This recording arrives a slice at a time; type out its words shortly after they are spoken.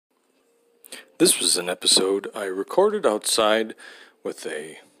This was an episode I recorded outside with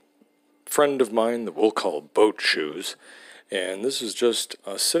a friend of mine that we'll call BoatShoes. And this is just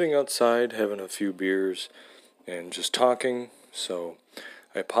us sitting outside having a few beers and just talking. So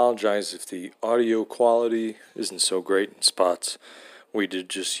I apologize if the audio quality isn't so great in spots. We did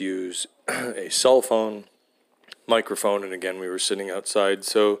just use a cell phone microphone, and again, we were sitting outside,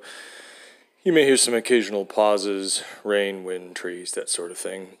 so you may hear some occasional pauses, rain, wind, trees, that sort of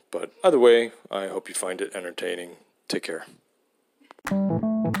thing. But either way, I hope you find it entertaining. Take care.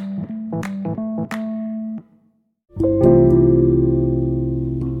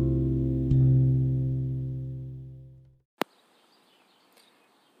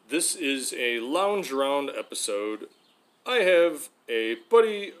 This is a lounge around episode. I have a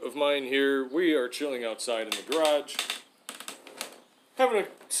buddy of mine here. We are chilling outside in the garage, having a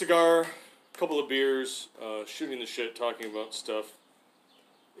cigar, a couple of beers, shooting the shit, talking about stuff,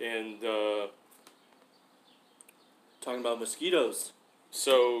 and talking about mosquitoes.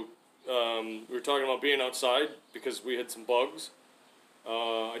 So we were talking about being outside because we had some bugs.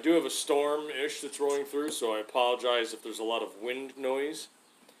 I do have a storm-ish that's rolling through, so I apologize if there's a lot of wind noise.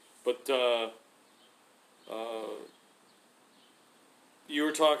 But you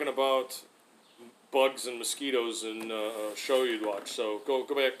were talking about bugs and mosquitoes in a show you'd watch, so go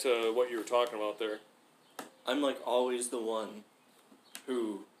back to what you were talking about there. I'm like always the one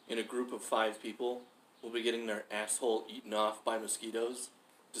who, in a group of 5 people, will be getting their asshole eaten off by mosquitoes,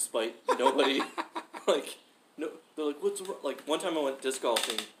 despite nobody, no, they're like, what's wrong? Like, one time I went disc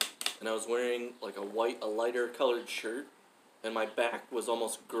golfing, and I was wearing, like, a lighter colored shirt, and my back was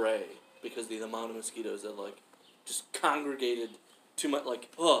almost gray because of the amount of mosquitoes that, like, just congregated too much, like,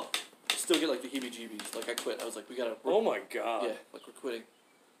 I still get, like, the heebie-jeebies. Like, I quit. I was like, Oh, my God. Yeah, like, we're quitting.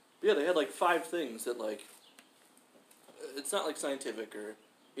 But yeah, they had, like, 5 things that, like, it's not, like, scientific or,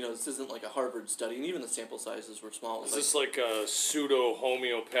 you know, this isn't, like, a Harvard study, and even the sample sizes were small. Is this, like, a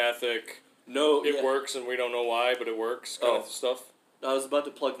pseudo-homeopathic, no, it works and we don't know why, but it works kind of stuff? I was about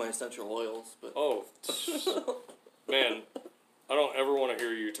to plug my essential oils, but... Oh, man, I don't ever want to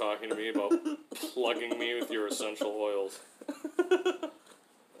hear you talking to me about plugging me with your essential oils.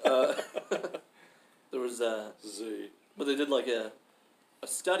 There was Z. But they did like a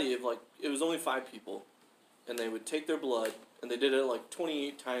study of like, it was only 5 people, and they would take their blood, and they did it like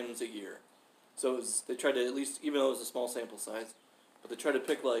 28 times a year. So it was, they tried to at least, even though it was a small sample size, but they tried to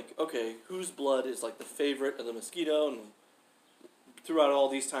pick like, okay, whose blood is like the favorite of the mosquito, and throughout all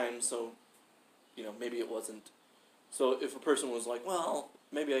these times, so, you know, maybe it wasn't. So if a person was like, well,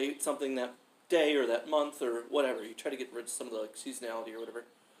 maybe I ate something that day or that month or whatever, you try to get rid of some of the like seasonality or whatever.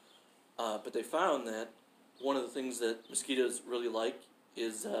 But they found that one of the things that mosquitoes really like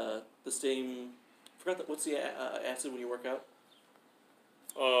is the same. What's the acid when you work out?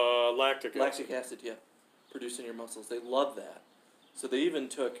 Lactic acid. Lactic acid, yeah, produced in your muscles. They love that. So they even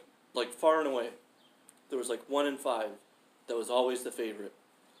took, like, far and away, there was like 1 in 5 that was always the favorite.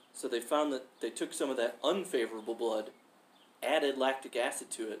 So they found that they took some of that unfavorable blood, added lactic acid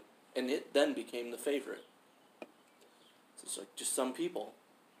to it, and it then became the favorite. So it's like just some people.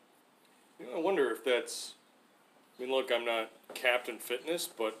 You know, I wonder if that's... I mean, look, I'm not Captain Fitness,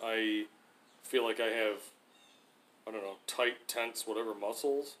 but I feel like I have, I don't know, tight, tense, whatever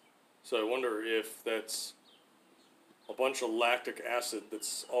muscles. So I wonder if that's a bunch of lactic acid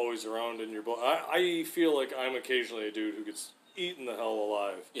that's always around in your blood. I feel like I'm occasionally a dude who gets eaten the hell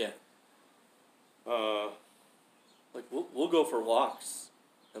alive. Yeah. Like, we'll go for walks,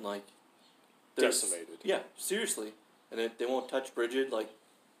 and, like... Decimated. Yeah, seriously. And they won't touch Bridget, like,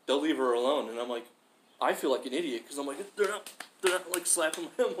 they'll leave her alone, and I'm like, I feel like an idiot, because I'm like, they're not, like, slapping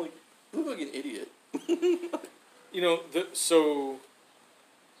my... I'm like, I look like an idiot. You know, so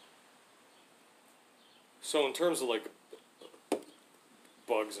in terms of, like,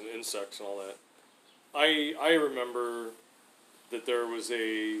 bugs and insects and all that, I remember that there was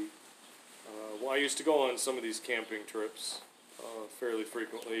a... I used to go on some of these camping trips fairly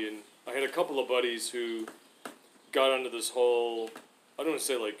frequently, and I had a couple of buddies who got onto this whole, I don't want to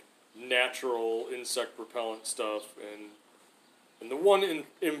say, like, natural insect repellent stuff, and the one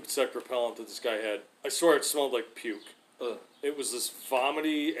insect repellent that this guy had, I swear it smelled like puke. Ugh. It was this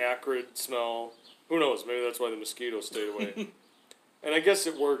vomity, acrid smell. Who knows, maybe that's why the mosquitoes stayed away. And I guess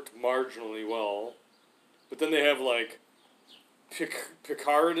it worked marginally well, but then they have, like,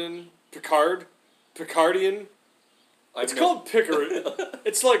 Picardian. It's called Picarid.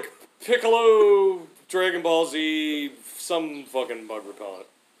 It's like Piccolo, Dragon Ball Z, some fucking bug repellent.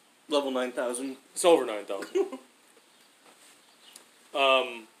 Level 9,000. It's over 9,000.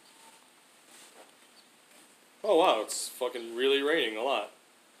 Oh wow, it's fucking really raining a lot.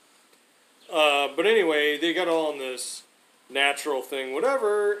 But anyway, they got all in this natural thing,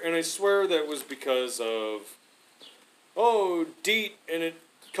 whatever, and I swear that was because of, oh, DEET, and it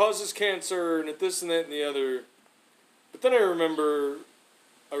causes cancer, and it this and that and the other. But then I remember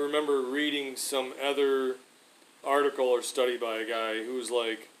reading some other article or study by a guy who was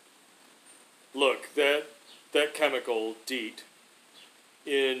like, look, that chemical, DEET,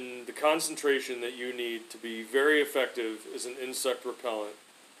 in the concentration that you need to be very effective as an insect repellent,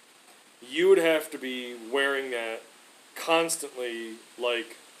 you would have to be wearing that constantly,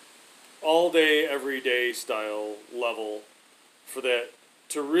 like all day, every day style level for that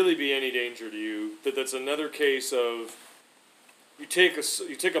to really be any danger to you. That's another case of you take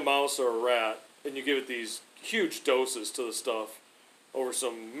a mouse or a rat and you give it these huge doses to the stuff over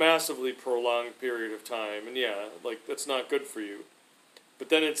some massively prolonged period of time, and yeah, like that's not good for you. But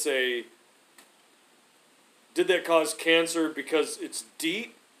then it's did that cause cancer because it's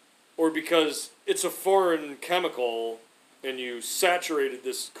DEET, or because it's a foreign chemical and you saturated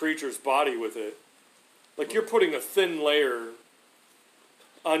this creature's body with it? Like, you're putting a thin layer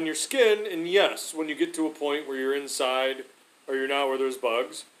on your skin, and yes, when you get to a point where you're inside or you're not where there's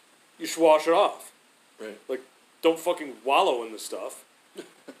bugs, you should wash it off. Right. Like, don't fucking wallow in the stuff.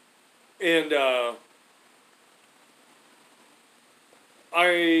 And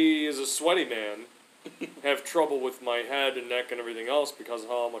I, as a sweaty man, have trouble with my head and neck and everything else because of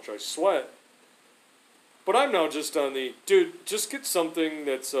how much I sweat. But I'm now just on dude, just get something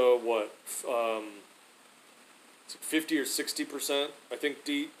that's, it's 50 or 60%, I think,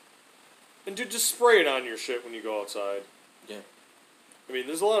 DEET. And dude, just spray it on your shit when you go outside. Yeah. I mean,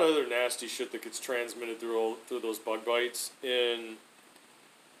 there's a lot of other nasty shit that gets transmitted through those bug bites, and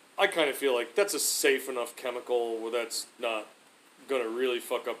I kind of feel like that's a safe enough chemical where that's not gonna really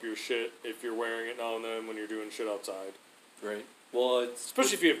fuck up your shit if you're wearing it now and then when you're doing shit outside. Right. Well,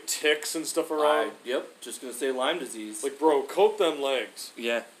 especially if you have ticks and stuff around. Yep. Just gonna say Lyme disease. Like, bro, coat them legs.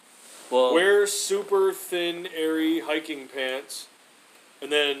 Yeah. Well, wear super thin, airy hiking pants,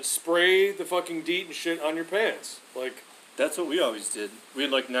 and then spray the fucking DEET and shit on your pants. Like, that's what we always did. We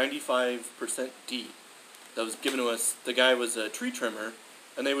had like 95% DEET that was given to us. The guy was a tree trimmer,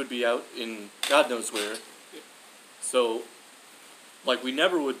 and they would be out in God knows where. So, like, we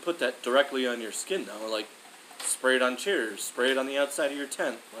never would put that directly on your skin now. Like, spray it on chairs, spray it on the outside of your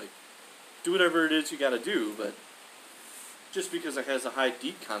tent. Like, do whatever it is you gotta do, but just because it has a high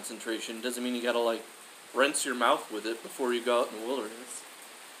DEET concentration doesn't mean you gotta, like, rinse your mouth with it before you go out in the wilderness.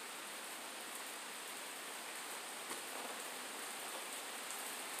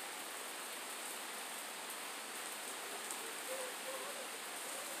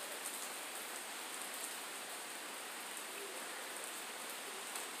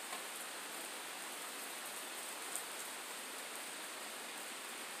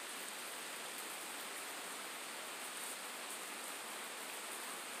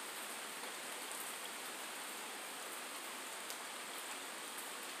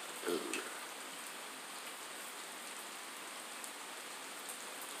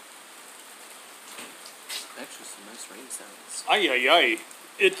 Actually, some nice rain sounds. Ay, ay, ay.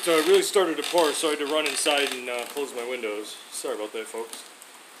 It really started to pour, so I had to run inside and close my windows. Sorry about that, folks.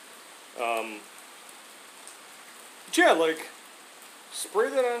 But yeah, like, spray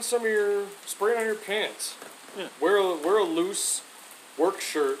that on spray it on your pants. Yeah. Wear a loose work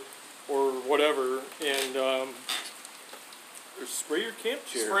shirt or whatever, and or spray your camp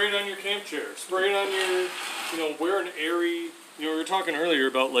chair. Spray it on your camp chair. Spray it on your, wear an airy. We were talking earlier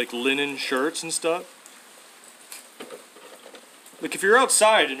about like linen shirts and stuff. Like, if you're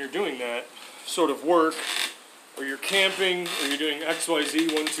outside and you're doing that sort of work, or you're camping, or you're doing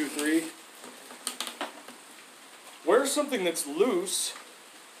XYZ 1, 2, 3, wear something that's loose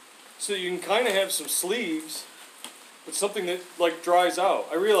so that you can kind of have some sleeves, but something that, like, dries out.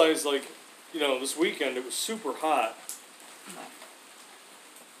 I realized, like, this weekend it was super hot.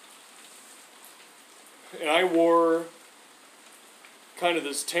 And I wore kind of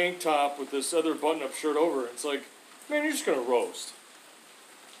this tank top with this other button-up shirt over it. It's like, man, you're just going to roast.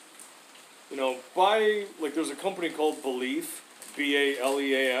 There's a company called Beleaf,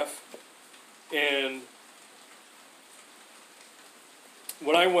 BALEAF, and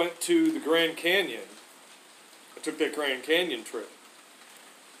when I went to the Grand Canyon, I took that Grand Canyon trip.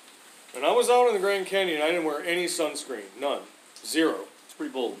 And I was out in the Grand Canyon, I didn't wear any sunscreen, none, 0. It's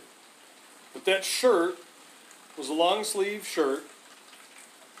pretty bold. But that shirt was a long sleeve shirt,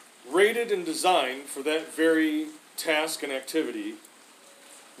 rated and designed for that very task and activity,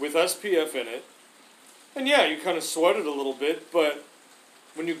 with SPF in it. And yeah, you kind of sweated a little bit, but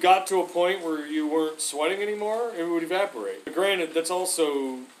when you got to a point where you weren't sweating anymore, it would evaporate. But granted, that's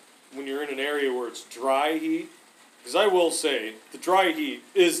also when you're in an area where it's dry heat, because I will say, the dry heat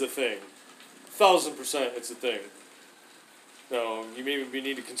is the thing. 1,000% it's a thing. Now, you maybe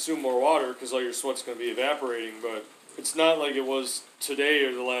need to consume more water because all your sweat's going to be evaporating, but it's not like it was today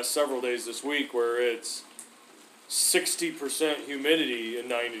or the last several days this week where it's 60% humidity and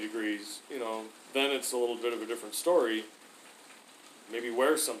 90 degrees. Then it's a little bit of a different story. Maybe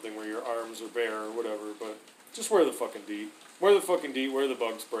wear something where your arms are bare or whatever, but just wear the fucking DEET. Wear the fucking DEET, wear the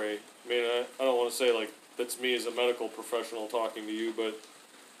bug spray. I mean, I don't want to say like that's me as a medical professional talking to you, but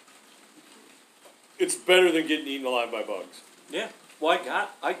it's better than getting eaten alive by bugs. Yeah. Well,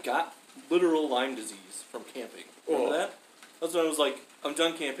 I got literal Lyme disease from camping. Remember that? That's when I was like, I'm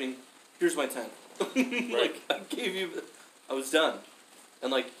done camping. Here's my tent. Right. I was done.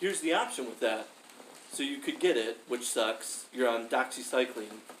 And like, here's the option with that. So you could get it, which sucks. You're on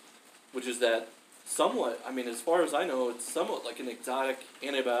doxycycline, which is that somewhat, I mean, as far as I know, it's somewhat like an exotic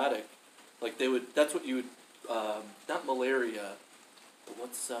antibiotic. Like that's what you would, not malaria, but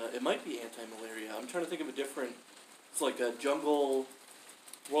it might be anti-malaria. I'm trying to think of a different, it's like a jungle.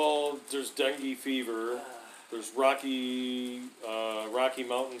 Well, there's dengue fever. There's Rocky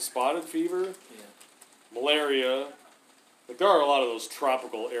Mountain spotted fever. Yeah. Malaria. Like, there are a lot of those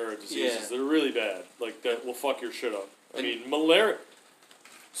tropical era diseases Yeah. that are really bad. Like, that will fuck your shit up. I mean, malaria...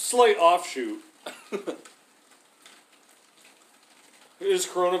 Slight offshoot. Is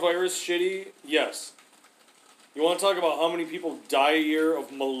coronavirus shitty? Yes. You want to talk about how many people die a year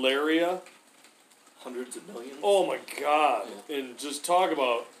of malaria? Hundreds of millions. Oh my god. Yeah. And just talk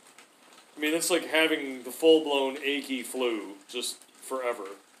about... I mean, it's like having the full-blown achy flu just forever.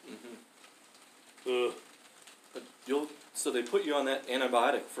 Mm-hmm. Ugh. But so they put you on that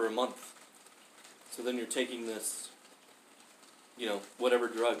antibiotic for a month. So then you're taking this, whatever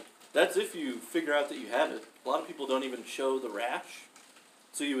drug. That's if you figure out that you have it. A lot of people don't even show the rash.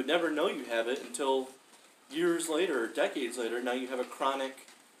 So you would never know you have it until years later or decades later. Now you have a chronic,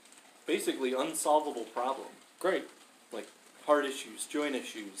 basically unsolvable problem. Great. Like heart issues, joint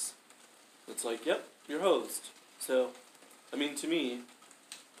issues. It's like, yep, you're hosed. So, I mean, to me,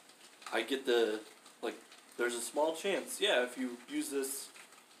 I get there's a small chance, if you use this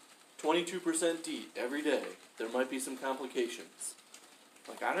 22% DEET every day, there might be some complications.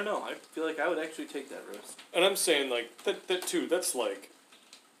 Like, I don't know, I feel like I would actually take that risk. And I'm saying, like, that too, that's like...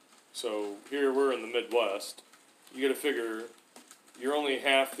 So, here we're in the Midwest. You gotta figure, you're only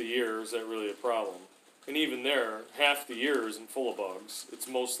half the year, is that really a problem? And even there, half the year isn't full of bugs. It's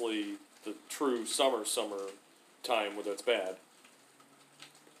mostly the true summer time where that's bad.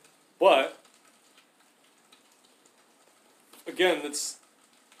 But... Again, that's,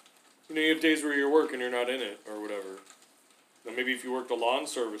 you have days where you're working, you're not in it, or whatever. Now, maybe if you worked a lawn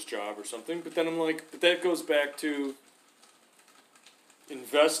service job or something, but then I'm like, but that goes back to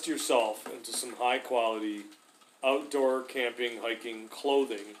invest yourself into some high-quality outdoor camping, hiking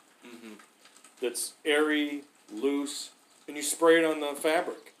clothing that's airy, loose, and you spray it on the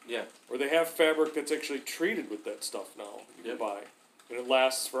fabric. Yeah. Or they have fabric that's actually treated with that stuff now you can buy. And it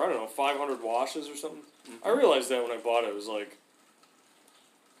lasts for, 500 washes or something. I realized that when I bought it. It was like,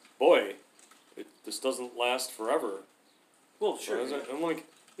 boy, this doesn't last forever. Well, sure. So I'm like,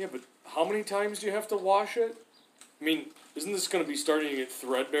 yeah, but how many times do you have to wash it? I mean, isn't this going to be starting to get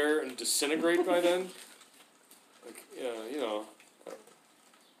threadbare and disintegrate by then? Like, yeah.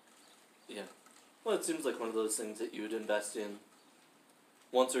 Yeah. Well, it seems like one of those things that you would invest in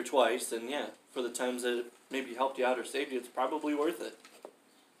once or twice, and for the times that it maybe helped you out or saved you, it's probably worth it.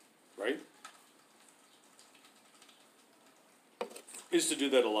 Right? I used to do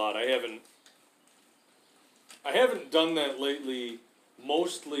that a lot. I haven't done that lately,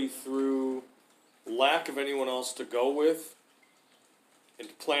 mostly through lack of anyone else to go with and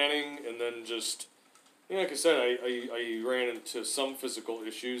planning, and then just, like I said, I ran into some physical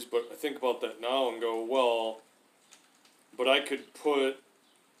issues, but I think about that now and go, well, but I could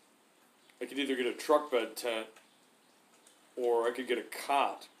either get a truck bed tent or I could get a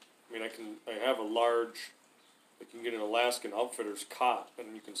cot. I mean, I have a large, you can get an Alaskan Outfitters cot,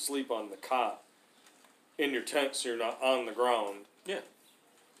 and you can sleep on the cot in your tent so you're not on the ground. Yeah.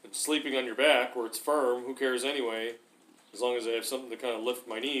 And sleeping on your back where it's firm, who cares anyway? As long as I have something to kind of lift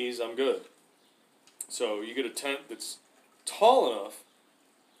my knees, I'm good. So you get a tent that's tall enough.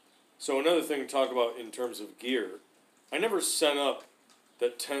 So another thing to talk about in terms of gear, I never sent up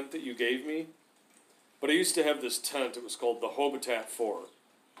that tent that you gave me, but I used to have this tent. It was called the Hobitat 4.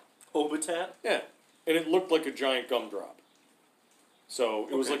 Hobitat? Yeah. And it looked like a giant gumdrop. So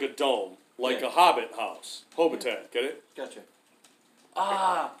it was like a dome, like Yeah. a hobbit house. Hobitat, get it? Gotcha.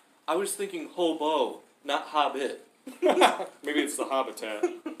 Ah, I was thinking hobo, not hobbit. Maybe it's the Hobitat.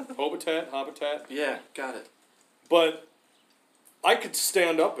 habitat. Yeah, got it. But I could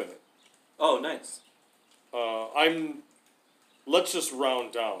stand up in it. Oh, nice. Let's just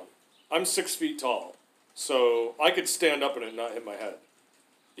round down. I'm 6 feet tall, so I could stand up in it and not hit my head.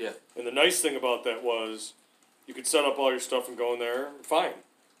 Yeah. And the nice thing about that was you could set up all your stuff and go in there, fine.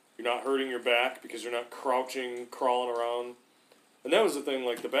 You're not hurting your back because you're not crouching, crawling around. And that was the thing,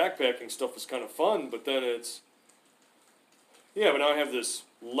 like the backpacking stuff was kind of fun, but then but now I have this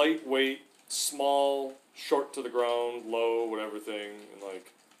lightweight, small, short to the ground, low, whatever thing, and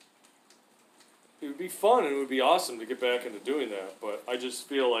like, it would be fun and it would be awesome to get back into doing that, but I just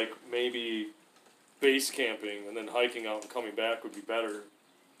feel like maybe base camping and then hiking out and coming back would be better.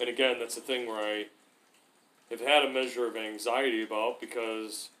 And again, that's the thing where I have had a measure of anxiety about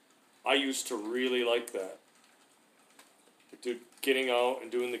because I used to really like that. Dude, getting out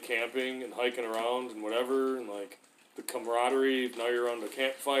and doing the camping and hiking around and whatever, and like the camaraderie of now you're around the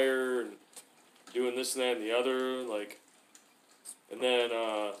campfire and doing this and that and the other, like, and then,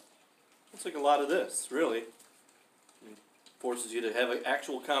 It's like a lot of this, really. I mean, forces you to have an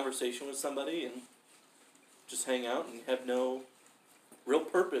actual conversation with somebody and just hang out and have no real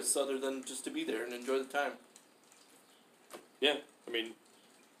purpose other than just to be there and enjoy the time. yeah, I mean,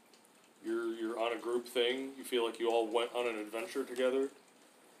 you're on a group thing, you feel like you all went on an adventure together,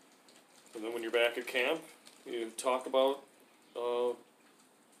 and then when you're back at camp, you talk about,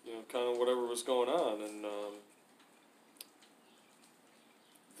 kind of whatever was going on, and,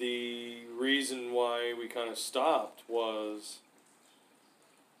 the reason why we kind of stopped was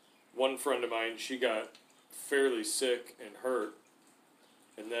one friend of mine, she got fairly sick and hurt,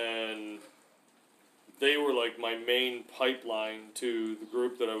 and then they were like my main pipeline to the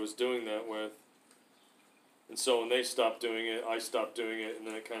group that I was doing that with. And so when they stopped doing it, I stopped doing it, and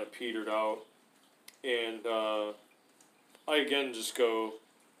then it kind of petered out. And I again just go,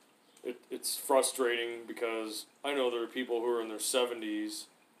 it's frustrating because I know there are people who are in their 70s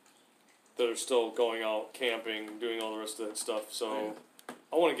that are still going out camping, doing all the rest of that stuff. So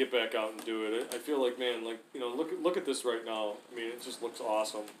I want to get back out and do it. I feel like, man, like, look at this right now. I mean, it just looks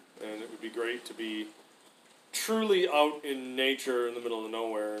awesome, and it would be great to be truly out in nature in the middle of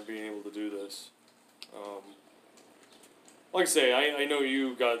nowhere and being able to do this. Like I say, I know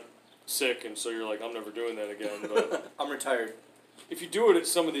you got sick, and so you're like, I'm never doing that again. But I'm retired. if you do it at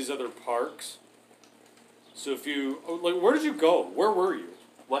some of these other parks, so if you, like, where did you go? Where were you?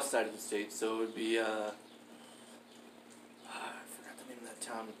 West side of the state, so it would be, I forgot the name of that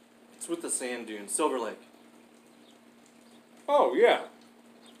town. It's with the sand dunes, Silver Lake. Oh, yeah.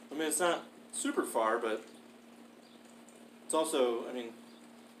 I mean, it's not super far, but it's also, I mean,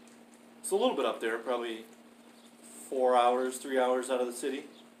 it's a little bit up there, probably 4 hours, 3 hours out of the city.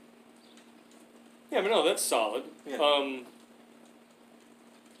 Yeah, but no, that's solid. Yeah.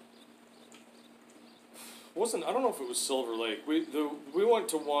 I don't know if it was Silver Lake. We went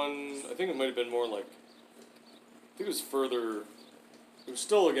to one. I think it might have been more like. I think it was further. It was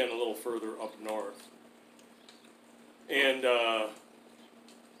still again a little further up north. And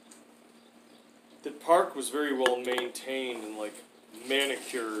the park was very well maintained and like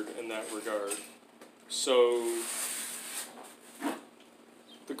manicured in that regard. So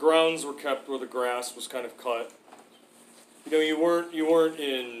the grounds were kept where the grass was kind of cut. You weren't you weren't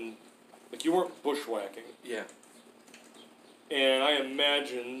bushwhacking. Yeah. And I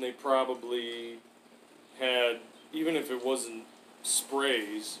imagine they probably had, even if it wasn't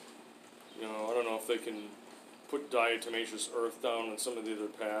sprays, I don't know if they can put diatomaceous earth down on some of the other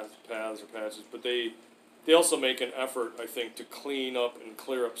paths or patches, but they also make an effort, I think, to clean up and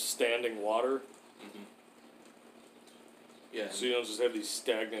clear up standing water. Mm-hmm. Yeah. So you don't just have these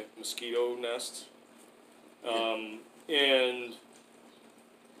stagnant mosquito nests. And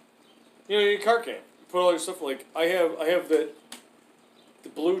your car camp. You put all your stuff, like I have the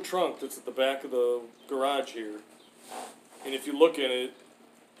blue trunk that's at the back of the garage here. And if you look at it,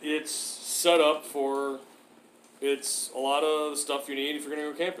 it's set up for, it's a lot of the stuff you need if you're going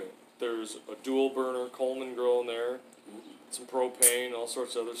to go camping. There's a dual burner Coleman grill in there, some propane, all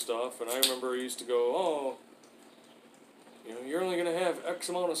sorts of other stuff. And I remember I used to go, you're only going to have X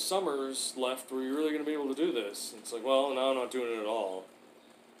amount of summers left where you're really going to be able to do this. And it's like, well, now I'm not doing it at all.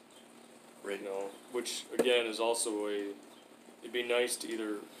 Right. Which, again, is also it'd be nice to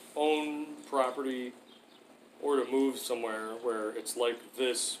either own property or to move somewhere where it's like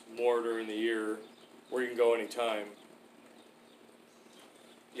this more during the year, where you can go anytime.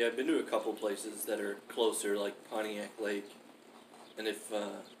 Yeah, I've been to a couple places that are closer, like Pontiac Lake. And if,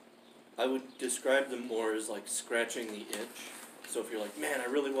 I would describe them more as like scratching the itch. So if you're like, man, I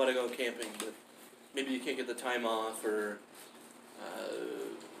really want to go camping, but maybe you can't get the time off, or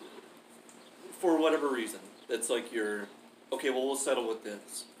for whatever reason, that's like your, okay, well, we'll settle with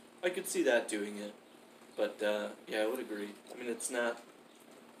this. I could see that doing it. But, yeah, I would agree. I mean, it's not,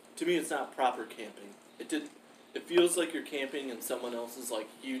 to me, it's not proper camping. It feels like you're camping in someone else's, like,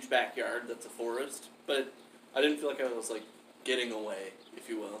 huge backyard that's a forest, but I didn't feel like I was, like, getting away, if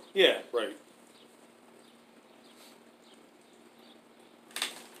you will. Yeah, right.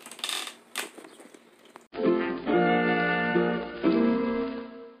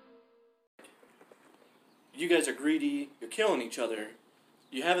 You guys are greedy, you're killing each other.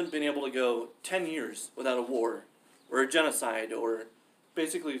 You haven't been able to go 10 years without a war, or a genocide, or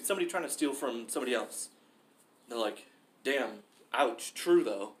basically somebody trying to steal from somebody else. They're like, damn, ouch, true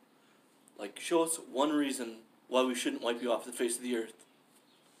though. Like, show us one reason why we shouldn't wipe you off the face of the earth.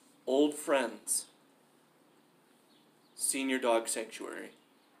 Old friends. Senior dog sanctuary.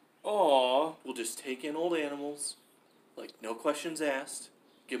 Aww. We'll just take in old animals, like, no questions asked,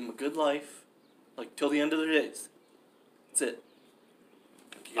 give them a good life, like, till the end of their days. That's it.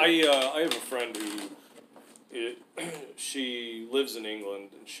 I have a friend who, she lives in England,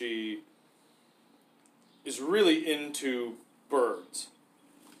 and she is really into birds.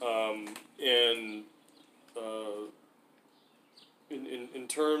 And in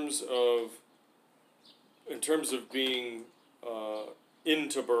terms of being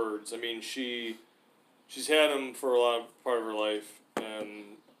into birds, I mean, she's had them for part of her life,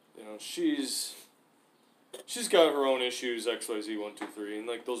 and you know she's got her own issues, XYZ 1, 2, 3, and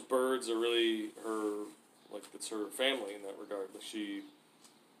like those birds are really her, like it's her family in that regard. Like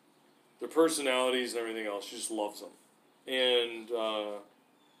their personalities and everything else, she just loves them, and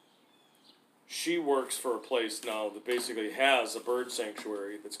she works for a place now that basically has a bird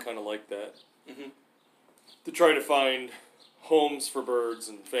sanctuary that's kind of like that, to try to find homes for birds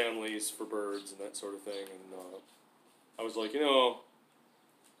and families for birds and that sort of thing. And I was like, I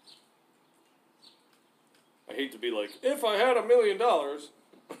hate to be like, if I had $1 million,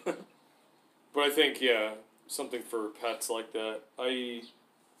 but I think, yeah, something for pets like that. I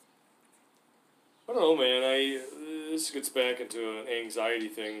don't know, man. This gets back into an anxiety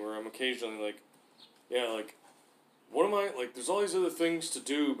thing where I'm occasionally like, yeah, like, what am I, like, there's all these other things to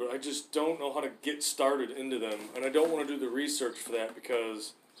do, but I just don't know how to get started into them, and I don't want to do the research for that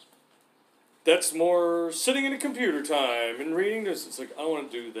because that's more sitting in a computer time and reading this. It's like, I don't want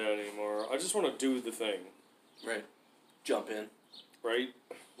to do that anymore. I just want to do the thing. Right. Jump in. Right?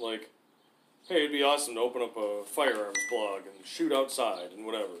 Like, hey, it'd be awesome to open up a firearms blog and shoot outside and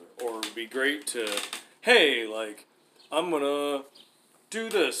whatever. Or it'd be great to, hey, like, I'm going to do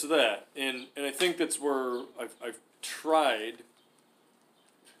this or that. And I think that's where I've tried,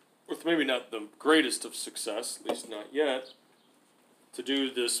 with maybe not the greatest of success, at least not yet, to do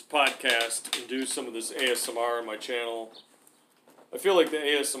this podcast and do some of this ASMR on my channel. I feel like the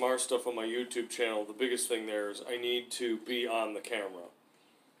ASMR stuff on my YouTube channel, the biggest thing there is I need to be on the camera.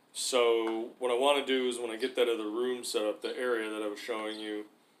 So what I want to do is when I get that other room set up, the area that I was showing you,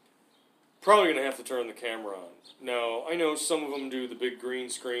 probably going to have to turn the camera on. Now, I know some of them do the big green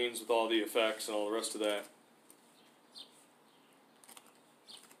screens with all the effects and all the rest of that.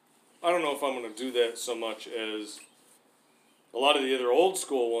 I don't know if I'm going to do that so much as a lot of the other old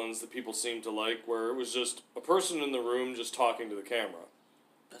school ones that people seem to like, where it was just a person in the room just talking to the camera.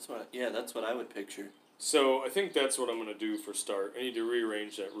 That's what I would picture. So I think that's what I'm going to do for start. I need to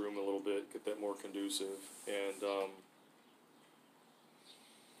rearrange that room a little bit, get that more conducive. And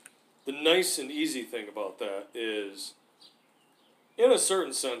the nice and easy thing about that is, in a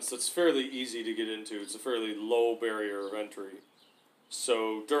certain sense, it's fairly easy to get into. It's a fairly low barrier of entry.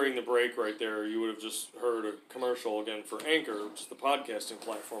 So during the break right there, you would have just heard a commercial again for Anchor, which is the podcasting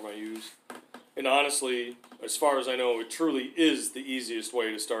platform I use. And honestly, as far as I know, it truly is the easiest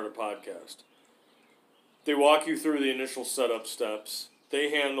way to start a podcast. They walk you through the initial setup steps.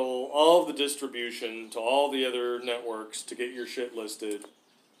 They handle all of the distribution to all the other networks to get your shit listed.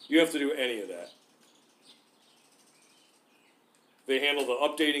 You have to do any of that. They handle the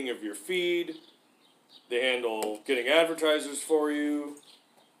updating of your feed. They handle getting advertisers for you.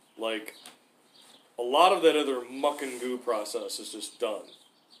 Like, a lot of that other muck and goo process is just done.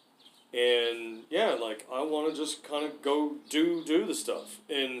 And, yeah, like, I want to just kind of go do the stuff.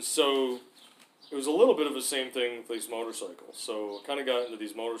 And so, it was a little bit of the same thing with these motorcycles. So, I kind of got into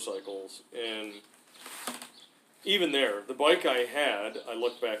these motorcycles. And even there, the bike I had, I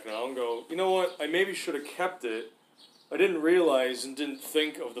look back now and go, you know what? I maybe should have kept it. I didn't realize and didn't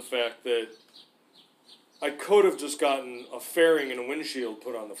think of the fact that I could have just gotten a fairing and a windshield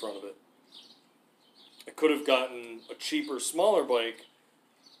put on the front of it. I could have gotten a cheaper, smaller bike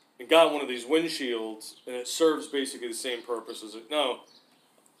and got one of these windshields, and it serves basically the same purpose as it. No,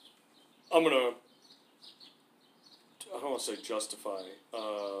 I'm gonna, I don't want to say justify.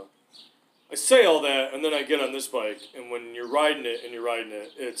 I say all that, and then I get on this bike, and when you're riding it,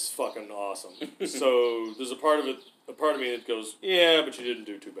 it's fucking awesome. So there's a part of me that goes, yeah, but you didn't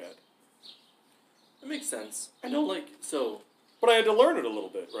do too bad. That makes sense. I know, like, so... But I had to learn it a little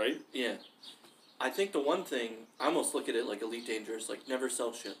bit, right? Yeah. I think the one thing, I almost look at it like Elite Dangerous, like, never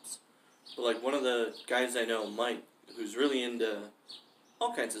sell ships. But, like, one of the guys I know, Mike, who's really into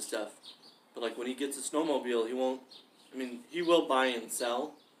all kinds of stuff. But, like, when he gets a snowmobile, he won't... I mean, he will buy and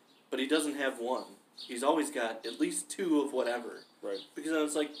sell, but he doesn't have one. He's always got at least two of whatever. Right. Because then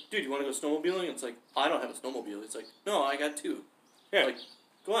it's like, dude, you want to go snowmobiling? It's like, I don't have a snowmobile. It's like, no, I got two. Yeah. Like,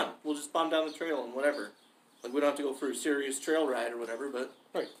 go on, we'll just bomb down the trail and whatever. Like, we don't have to go for a serious trail ride or whatever, but...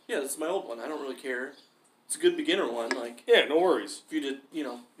 Right. Yeah, this is my old one. I don't really care. It's a good beginner one, like... Yeah, no worries. If you did, you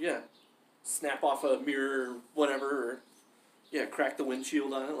know, yeah, snap off a mirror or whatever, or... Yeah, crack the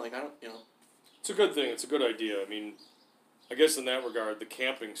windshield on it, like, I don't, you know... It's a good thing. It's a good idea. I mean, I guess in that regard, the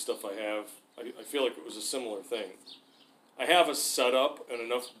camping stuff I have, I feel like it was a similar thing. I have a setup and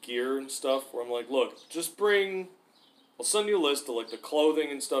enough gear and stuff where I'm like, look, just bring... I'll send you a list of, like, the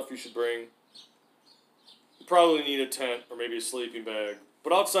clothing and stuff you should bring. You probably need a tent or maybe a sleeping bag.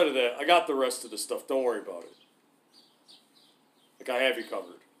 But outside of that, I got the rest of the stuff. Don't worry about it. Like, I have you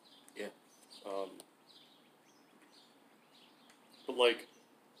covered. Yeah. But, like,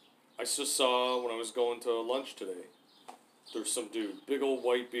 I just saw when I was going to lunch today, there's some dude, big old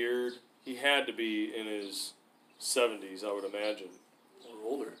white beard. He had to be in his 70s, I would imagine. Or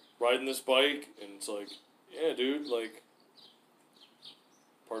older. Riding this bike, and it's like, yeah, dude, like,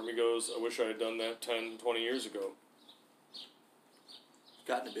 part of me goes, I wish I had done that 10, 20 years ago.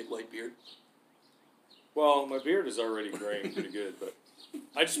 Gotten a big white beard. Well, my beard is already graying pretty good, but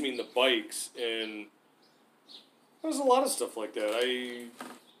I just mean the bikes, and there's a lot of stuff like that. I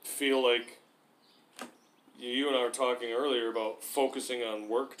feel like you and I were talking earlier about focusing on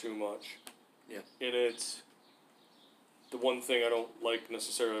work too much. Yeah. And it's the one thing I don't like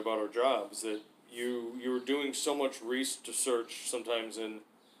necessarily about our job is that you're doing so much research sometimes in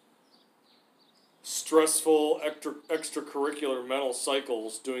stressful extracurricular mental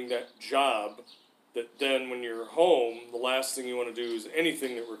cycles doing that job that then when you're home, the last thing you want to do is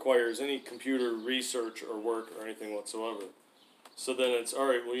anything that requires any computer research or work or anything whatsoever. So then it's, all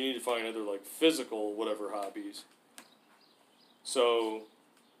right, well, you need to find other, like, physical whatever hobbies. So,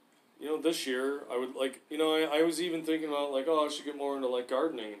 you know, this year, I would, like, you know, I was even thinking about, like, oh, I should get more into, like,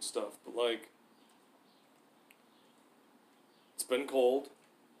 gardening and stuff. But, like, it's been cold.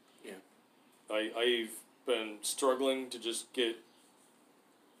 Yeah. I've been struggling to just get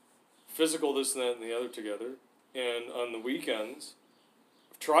physical this and that and the other together. And on the weekends,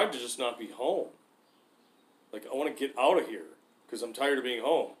 I've tried to just not be home. Like, I want to get out of here because I'm tired of being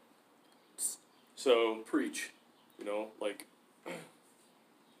home. So, Preach. you know, like...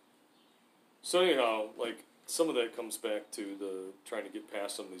 So anyhow, like, some of that comes back to the trying to get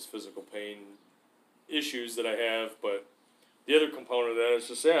past some of these physical pain issues that I have, but the other component of that is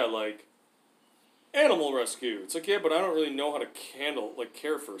just, yeah, like, animal rescue. It's like, yeah, but I don't really know how to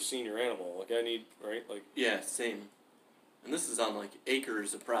care for a senior animal. Like, I need, right? Like, Yeah, same. And this is on, like,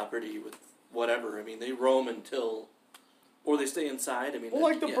 acres of property with whatever. I mean, they roam until... Or they stay inside. I mean... well,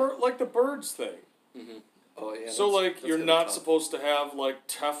 like the birds thing. Mm-hmm. Oh, yeah. So, like, you're not tough. supposed to have, like,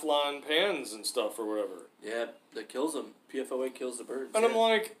 Teflon pans and stuff or whatever. Yeah, that kills them. PFOA kills the birds. And I'm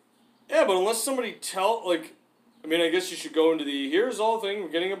like, yeah, but unless somebody I mean, I guess you should go into here's all thing, we're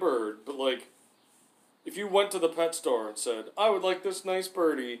getting a bird. But, like, if you went to the pet store and said, I would like this nice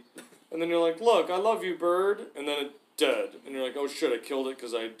birdie, and then you're like, look, I love you, bird, and then it's dead. And you're like, oh, shit, I killed it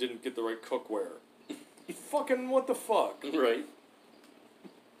because I didn't get the right cookware. Fucking what the fuck? Right.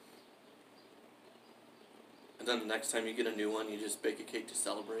 And then the next time you get a new one, you just bake a cake to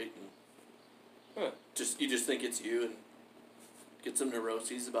celebrate, and you just think it's you, and get some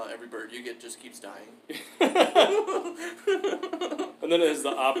neuroses about every bird you get just keeps dying. And then it has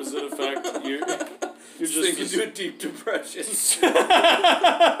the opposite effect. You're just sink into a deep depression.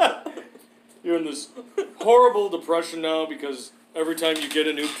 You're in this horrible depression now because every time you get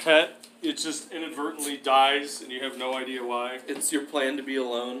a new pet, it just inadvertently dies, and you have no idea why. It's your plan to be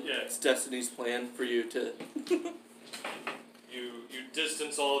alone. Yeah. It's Destiny's plan for you to... You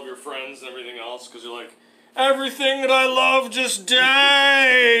distance all of your friends and everything else because you're like, everything that I love just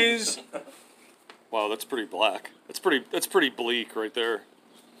dies. Wow, that's pretty black. That's pretty bleak right there.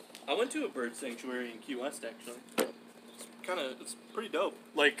 I went to a bird sanctuary in Key West, actually. It's pretty dope.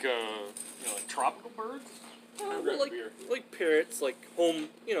 Like, like tropical birds? Well, like parrots, like home,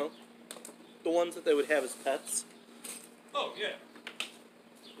 the ones that they would have as pets. Oh, yeah.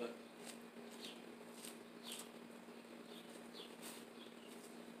 But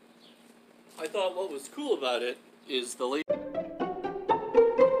I thought what was cool about it is the late. I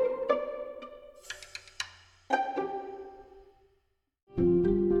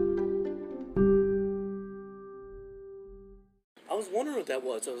was wondering what that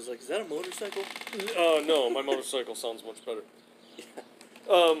was. I was like, is that a motorcycle? No, my motorcycle sounds much better. Yeah.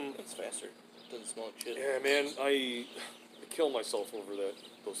 It's faster. Doesn't smell like shit. Yeah, man, I kill myself over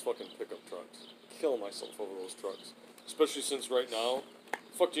those fucking pickup trucks. Kill myself over those trucks. Especially since right now, the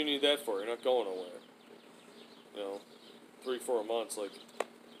fuck do you need that for? You're not going nowhere. 3-4 months, like,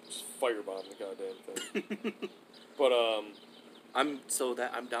 just firebomb the goddamn thing. But, I'm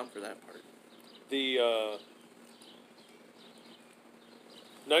down for that part. The,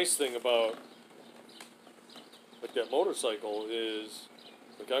 nice thing about, like, that motorcycle is,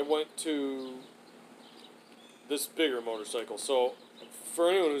 like, I went to this bigger motorcycle. So, for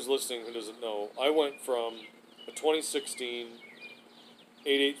anyone who's listening who doesn't know, I went from a 2016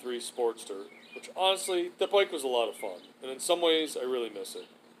 883 Sportster, which honestly, that bike was a lot of fun. And in some ways, I really miss it.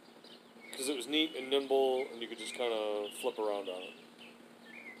 Because it was neat and nimble, and you could just kind of flip around on it.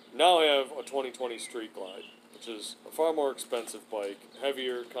 Now I have a 2020 Street Glide, which is a far more expensive bike,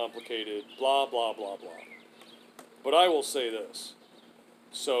 heavier, complicated, blah, blah, blah, blah. But I will say this.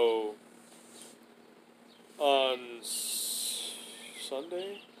 So, on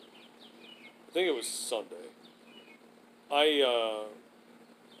Sunday? I think it was Sunday. I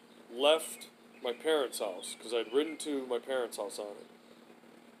left my parents' house, because I'd ridden to my parents' house on it.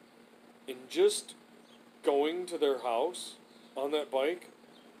 And just going to their house on that bike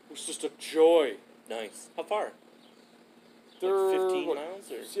was just a joy. Nice. How far? They're, like 15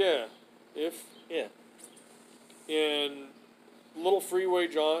 miles? Or? Yeah. Yeah. And little freeway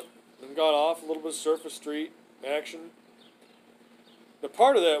jaunt, and got off, a little bit of surface street action. The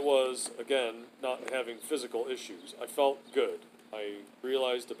part of that was, again, not having physical issues. I felt good. I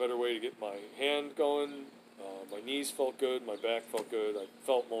realized a better way to get my hand going. My knees felt good. My back felt good. I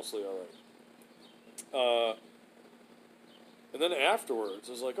felt mostly all right. And then afterwards,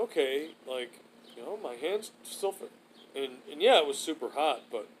 I was like, okay, like, my hands still fit. And yeah, it was super hot,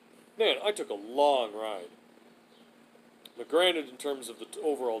 but man, I took a long ride. Now, granted, in terms of the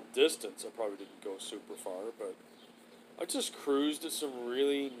overall distance, I probably didn't go super far, but I just cruised at some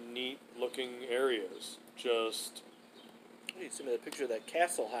really neat-looking areas. Just... You sent me a picture of that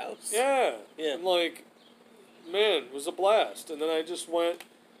castle house. Yeah. Yeah. And, like, man, it was a blast. And then I just went,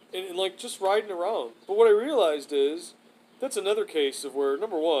 and like, just riding around. But what I realized is, that's another case of where,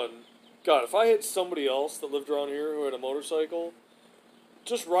 number one, God, if I had somebody else that lived around here who had a motorcycle,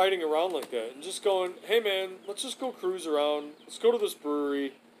 just riding around like that, and just going, hey man, let's just go cruise around, let's go to this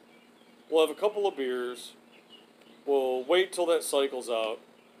brewery, we'll have a couple of beers, we'll wait till that cycle's out,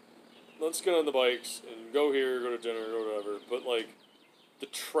 let's get on the bikes, and go here, go to dinner, or whatever, but like, the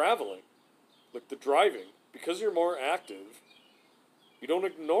traveling, like the driving, because you're more active, you don't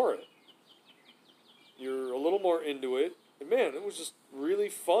ignore it. You're a little more into it, and man, it was just really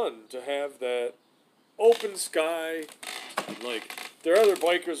fun to have that open sky, and like, there are other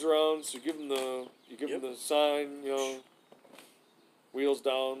bikers around, so you give them the sign, wheels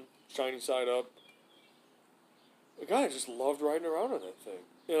down, shiny side up. God, I just loved riding around on that thing.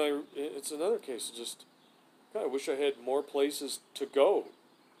 And it's another case of just, God, I wish I had more places to go,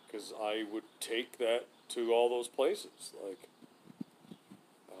 because I would take that to all those places. Like,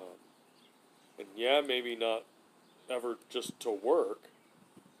 and yeah, maybe not ever just to work,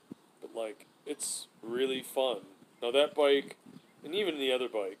 but like, it's really fun. Now that bike, and even the other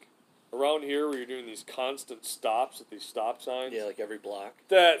bike, around here where you're doing these constant stops at these stop signs. Yeah, like every block.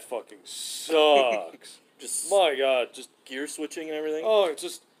 That fucking sucks. My God, just gear switching and everything. Oh, it's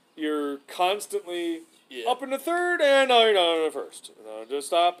just, you're constantly up in the third, and now you're down in the first. And then just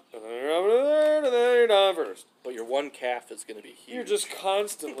stop, and then you're up in the third, and then you're down in the first. But your one calf is going to be huge. You're just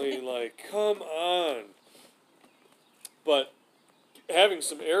constantly like, come on. But having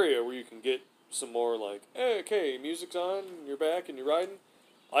some area where you can get some more like, hey, okay, music's on, you're back, and you're riding.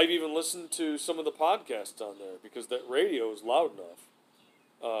 I've even listened to some of the podcasts on there because that radio is loud enough.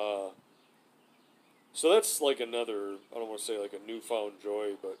 So that's like another, I don't want to say like a newfound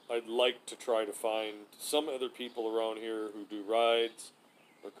joy, but I'd like to try to find some other people around here who do rides,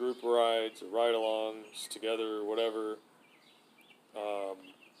 or group rides, or ride-alongs together, or whatever.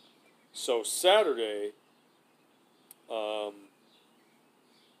 So Saturday,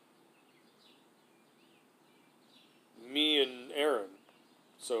 me and Aaron,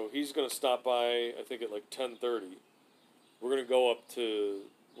 so he's going to stop by, I think at like 10:30. We're going to go up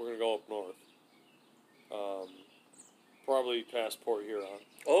north. Probably past Port Huron.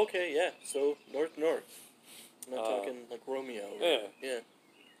 Oh, okay, yeah. So north. I'm not talking like Romeo. Yeah. Yeah.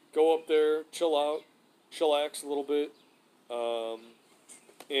 go up there, chill out, chillax a little bit,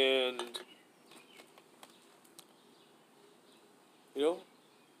 and you know,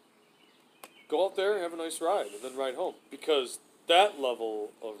 go out there, have a nice ride, and then ride home. Because that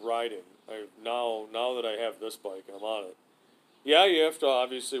level of riding, now that I have this bike and I'm on it, yeah, you have to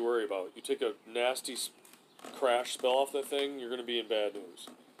obviously worry about it. You take a nasty crash spill off that thing, you're going to be in bad news.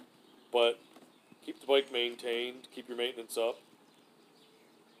 But keep the bike maintained, keep your maintenance up.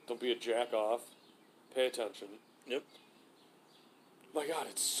 Don't be a jack off. Pay attention. Yep. My God,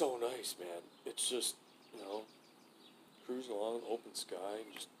 it's so nice, man. It's just, cruising along in the open sky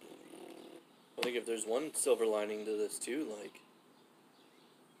and just. I think if there's one silver lining to this too, like,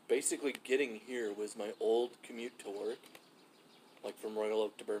 basically getting here was my old commute to work, like from Royal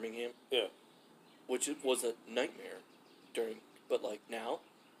Oak to Birmingham. Yeah. Which was a nightmare but like now,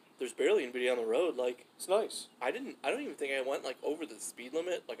 there's barely anybody on the road. Like, it's nice. I don't even think I went like over the speed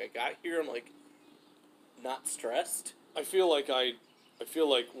limit. Like, I got here, I'm like, not stressed. I feel like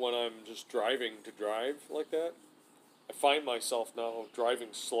when I'm just driving to drive like that, I find myself now driving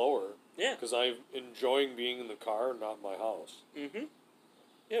slower. Yeah. Because I'm enjoying being in the car, not in my house. Mm-hmm.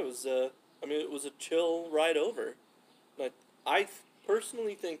 Yeah, it was, it was a chill ride over. Like, I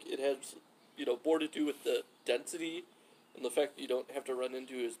personally think it has, more to do with the density and the fact that you don't have to run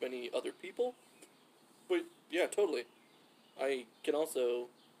into as many other people. But, yeah, totally. I can also,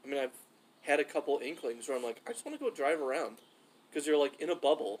 I've had a couple inklings where I'm like, I just want to go drive around. Because you're, like, in a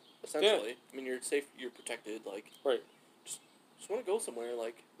bubble, essentially. Yeah. You're safe, you're protected, like... Right. Just want to go somewhere,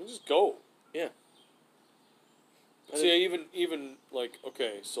 like... Just go. Yeah. See, even, like,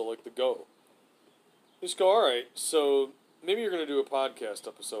 okay, so, like, the go. Just go, alright, so maybe you're going to do a podcast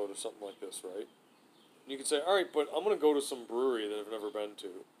episode or something like this, right? And you can say, alright, but I'm going to go to some brewery that I've never been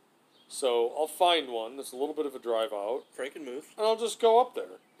to. So I'll find one that's a little bit of a drive out. Frankenmuth. And I'll just go up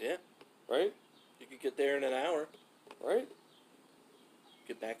there. Yeah. Right? You could get there in an hour. Right?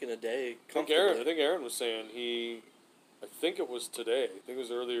 Get back in a day. I think Aaron was saying I think it was today. I think it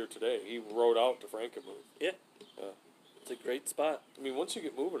was earlier today. He rode out to Frankenmuth. Yeah. It's a great spot. Once you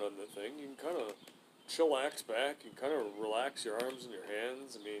get moving on the thing, you can kind of chillax back. You can kind of relax your arms and your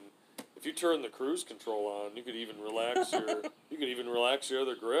hands. If you turn the cruise control on, you could even relax your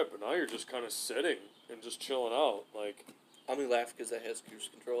other grip. And now you're just kind of sitting and just chilling out. Like, I only laugh because that has cruise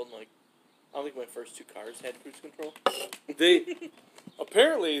control. And, like, I don't think my first two cars had cruise control.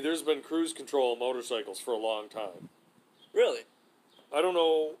 Apparently, there's been cruise control on motorcycles for a long time. Really? I don't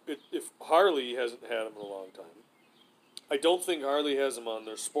know if Harley hasn't had them in a long time. I don't think Harley has them on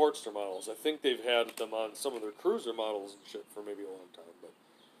their Sportster models. I think they've had them on some of their cruiser models and shit for maybe a long time. But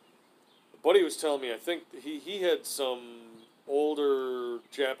buddy was telling me, I think he had some older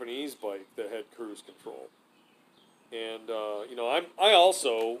Japanese bike that had cruise control. And, I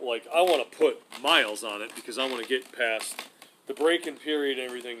also, like, I want to put miles on it because I want to get past the break-in period and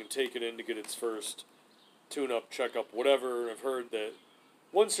everything and take it in to get its first tune-up, check-up, whatever. I've heard that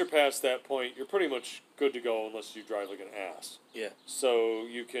once you're past that point, you're pretty much good to go unless you drive like an ass. Yeah. So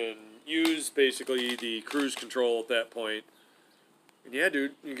you can use basically the cruise control at that point. And yeah,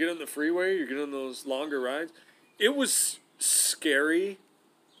 dude, you get on the freeway, you get on those longer rides. It was scary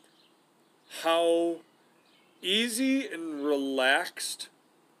how easy and relaxed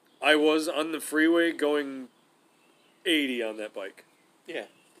I was on the freeway going 80 on that bike. Yeah.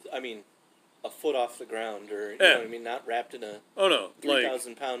 A foot off the ground, or, you know what I mean? Not wrapped in a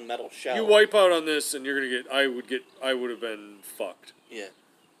 3,000-pound metal shell. You wipe out on this and you're going to I would have been fucked. Yeah.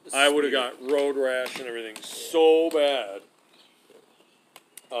 I would have got road rash and everything so bad.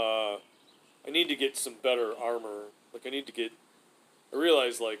 I need to get some better armor. Like, I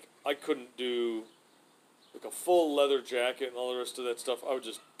realized, like, I couldn't do, like, a full leather jacket and all the rest of that stuff. I would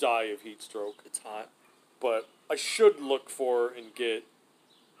just die of heat stroke. It's hot. But I should look for and get,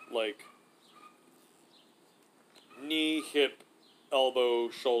 like, knee, hip, elbow,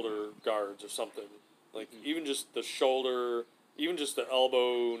 shoulder guards or something. Like, even just the shoulder, even just the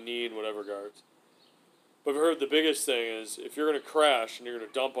elbow, knee, and whatever guards. But I've heard the biggest thing is, if you're going to crash and you're going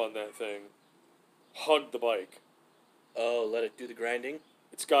to dump on that thing, hug the bike. Oh, let it do the grinding?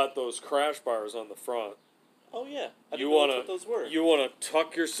 It's got those crash bars on the front. Oh, yeah. I didn't know what those were. You want to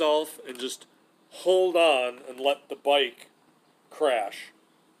tuck yourself and just hold on and let the bike crash.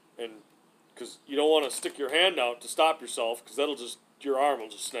 And because you don't want to stick your hand out to stop yourself, because your arm will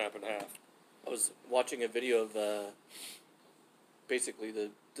just snap in half. I was watching a video of basically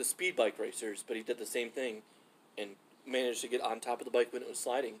the speed bike racers, but he did the same thing and managed to get on top of the bike when it was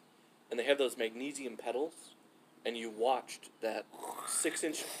sliding. And they have those magnesium pedals, and you watched that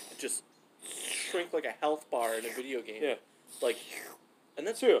 6-inch just shrink like a health bar in a video game. Yeah. Like, And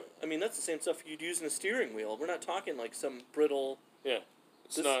that's, Yeah. I mean, that's the same stuff you'd use in a steering wheel. We're not talking like some brittle. Yeah.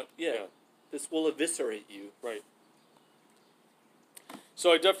 It's This- not. yeah. Yeah. This will eviscerate you. Right.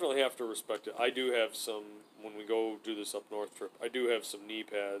 So I definitely have to respect it. I do have some, when we go do this up north trip, I do have some knee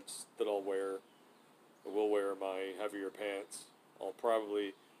pads that I'll wear. I will wear my heavier pants. I'll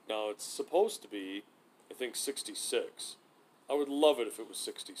probably, now it's supposed to be, I think 66. I would love it if it was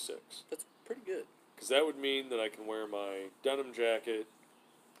 66. That's pretty good. Because that would mean that I can wear my denim jacket,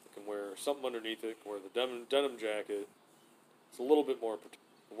 I can wear something underneath it, I can wear the denim jacket. It's a little bit more,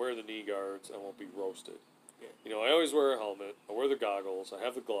 wear the knee guards, I won't be roasted. Yeah. You know, I always wear a helmet, I wear the goggles, I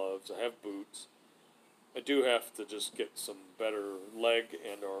have the gloves, I have boots. I do have to just get some better leg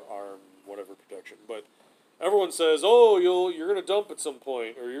and or arm, whatever protection. But everyone says, oh, you're going to dump at some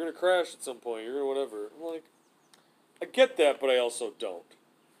point, or you're going to crash at some point, you're going to whatever. I'm like, I get that, but I also don't.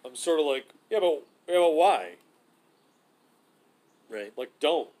 I'm sort of like, yeah, but why? Right. Like,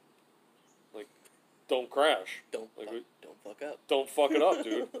 don't. Like, don't crash. Don't fuck up. Don't fuck it up,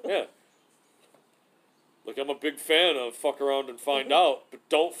 dude. Yeah. Like, I'm a big fan of fuck around and find out, but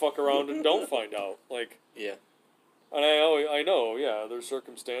don't fuck around and don't find out. Like, yeah. And I know, yeah, there's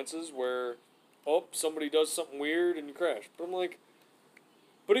circumstances where, oh, somebody does something weird and you crash. But I'm like,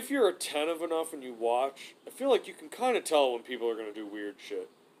 but if you're attentive enough and you watch, I feel like you can kind of tell when people are going to do weird shit.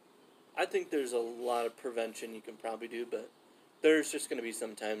 I think there's a lot of prevention you can probably do, but there's just going to be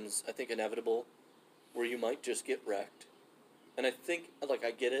sometimes, I think, inevitable where you might just get wrecked. And I think, like, I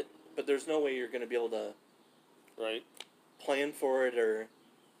get it, but there's no way you're going to be able to Right. plan for it or,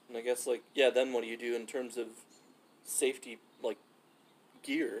 and I guess, like, yeah, then what do you do in terms of safety, like,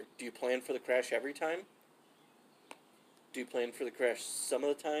 gear? Do you plan for the crash every time? Do you plan for the crash some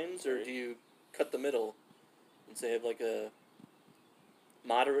of the times, or Right. do you cut the middle and say I have, like, a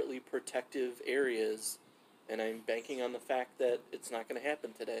moderately protective areas, and I'm banking on the fact that it's not going to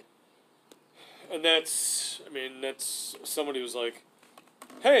happen today? And that's somebody was like,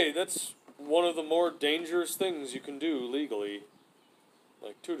 hey, that's one of the more dangerous things you can do legally.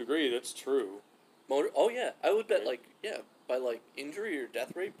 Like, to a degree, that's true. Oh, yeah. I would bet, Right. like, yeah, by, like, injury or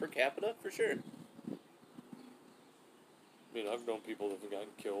death rate per capita, for sure. I mean, I've known people that have gotten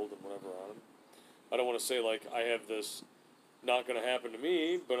killed and whatever on them. I don't want to say, like, I have this not going to happen to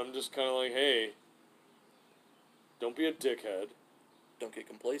me, but I'm just kind of like, hey, don't be a dickhead. Don't get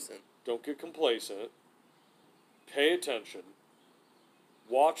complacent. Don't get complacent. Pay attention.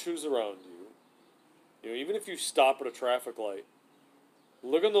 Watch who's around you. You know, even if you stop at a traffic light,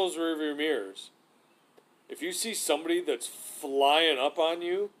 look in those rearview mirrors. If you see somebody that's flying up on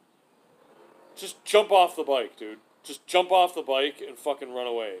you, just jump off the bike, dude. Just jump off the bike and fucking run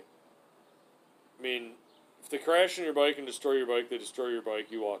away. I mean, if they crash on your bike and destroy your bike, they destroy your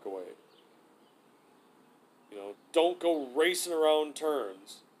bike, you walk away. You know, don't go racing around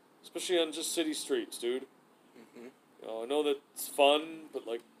turns, especially on just city streets, dude. Mm-hmm. You know, I know that it's fun, but,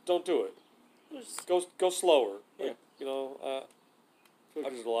 like, don't do it. Just Go slower. Yeah. Like, you know, I feel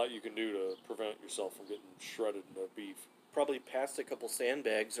like there's a lot you can do to prevent yourself from getting shredded into beef. probably passed a couple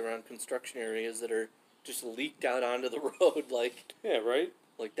sandbags around construction areas that are just leaked out onto the road. Yeah, right?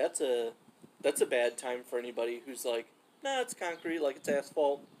 Like that's a bad time for anybody who's like, nah, it's concrete, like it's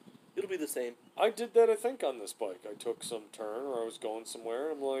asphalt. It'll be the same. I did that, I think, on this bike. I took some turn or I was going somewhere,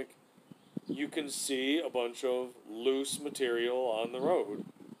 and I'm like, you can see a bunch of loose material on the road.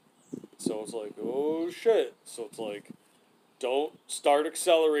 So it's like, oh shit. So it's like, don't start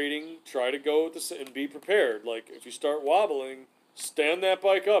accelerating. Try to go with the and be prepared. Like, if you start wobbling, stand that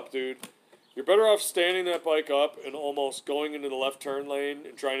bike up, dude. You're better off standing that bike up and almost going into the left turn lane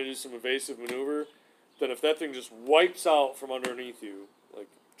and trying to do some evasive maneuver than if that thing just wipes out from underneath you. Like,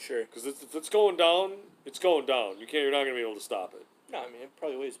 Sure. because if it's going down, it's going down. You're not going to be able to stop it. No, I mean, it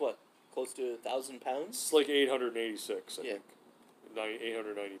probably weighs, what, close to 1,000 pounds? It's like 886, I Yeah. think.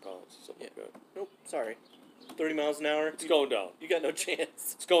 890 pounds, something like that. Nope, sorry. 30 miles an hour? It's going down. You got no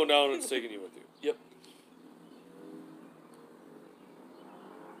chance. It's going down and it's taking you with you. Yep.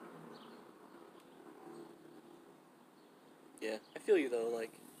 Yeah, I feel you, though,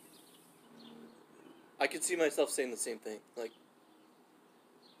 like, I could see myself saying the same thing, like,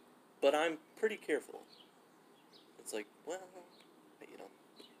 but I'm pretty careful. It's like, well, you know.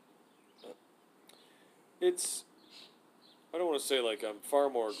 But. It's, I don't want to say like I'm far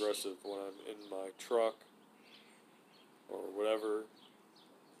more aggressive when I'm in my truck or whatever,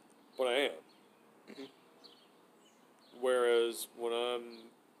 but I am. Mm-hmm. Whereas when I'm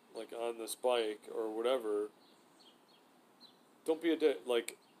like on this bike or whatever, don't be a dick.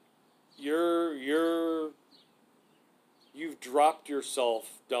 Like, you've dropped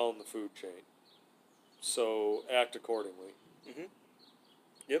yourself down the food chain. So act accordingly. Mm-hmm.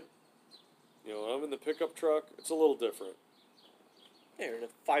 Yep. You know, when I'm in the pickup truck, it's a little different. Yeah, you're in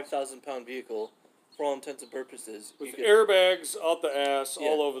a 5,000-pound vehicle. For all intents and purposes, With you could airbags out the ass, Yeah.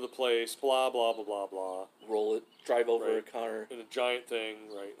 all over the place, blah, blah, blah, blah, blah. roll it, drive over Right. a car. In a giant thing,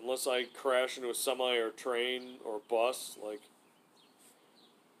 right? Unless I crash into a semi or train or bus, like,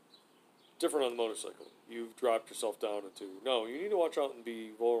 different on the motorcycle. You've dropped yourself down into. No, you need to watch out and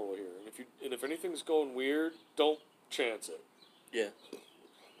be vulnerable here. And if anything's going weird, don't chance it. Yeah.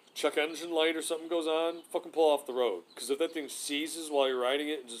 Check engine light or something goes on, fucking pull off the road. Because if that thing seizes while you're riding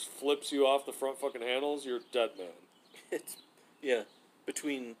it and just flips you off the front fucking handles, you're a dead man. It's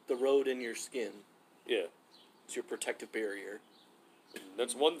between the road and your skin. Yeah. It's your protective barrier. And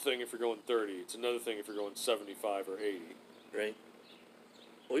that's one thing if you're going 30. It's another thing if you're going 75 or 80. Right.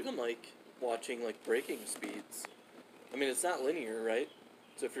 Well, even like watching like braking speeds. I mean, it's not linear, right?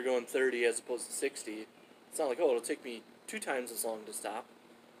 So if you're going 30 as opposed to 60, it's not like, oh, it'll take me 2 times as long to stop.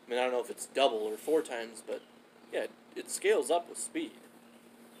 I mean, I don't know if it's double or 4 times, but yeah, it scales up with speed.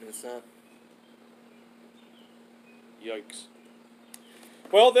 And it's not. Yikes.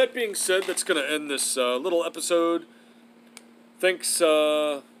 Well, that being said, that's going to end this little episode. Thanks,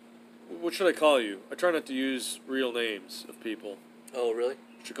 what should I call you? I try not to use real names of people. Oh, really?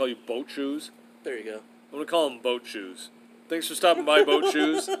 Should I call you BoatShoes? There you go. I'm going to call him BoatShoes. Thanks for stopping by,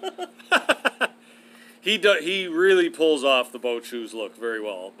 BoatShoes. He really pulls off the BoatShoes look very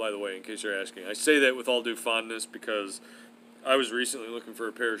well, by the way, in case you're asking. I say that with all due fondness because I was recently looking for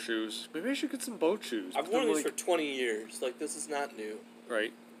a pair of shoes. Maybe I should get some BoatShoes. I've worn these for 20 years. Like, this is not new.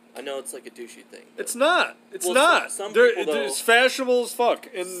 Right. I know it's like a douchey thing. It's not. It's Well, not. some people, though, it's fashionable as fuck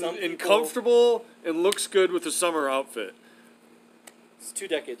some and people- comfortable and looks good with a summer outfit. It's 2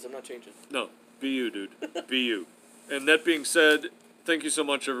 decades. I'm not changing. No, be you, dude. Be you. And that being said, thank you so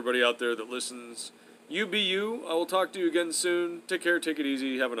much, everybody out there that listens. You be you. I will talk to you again soon. Take care. Take it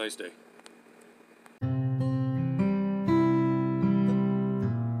easy. Have a nice day.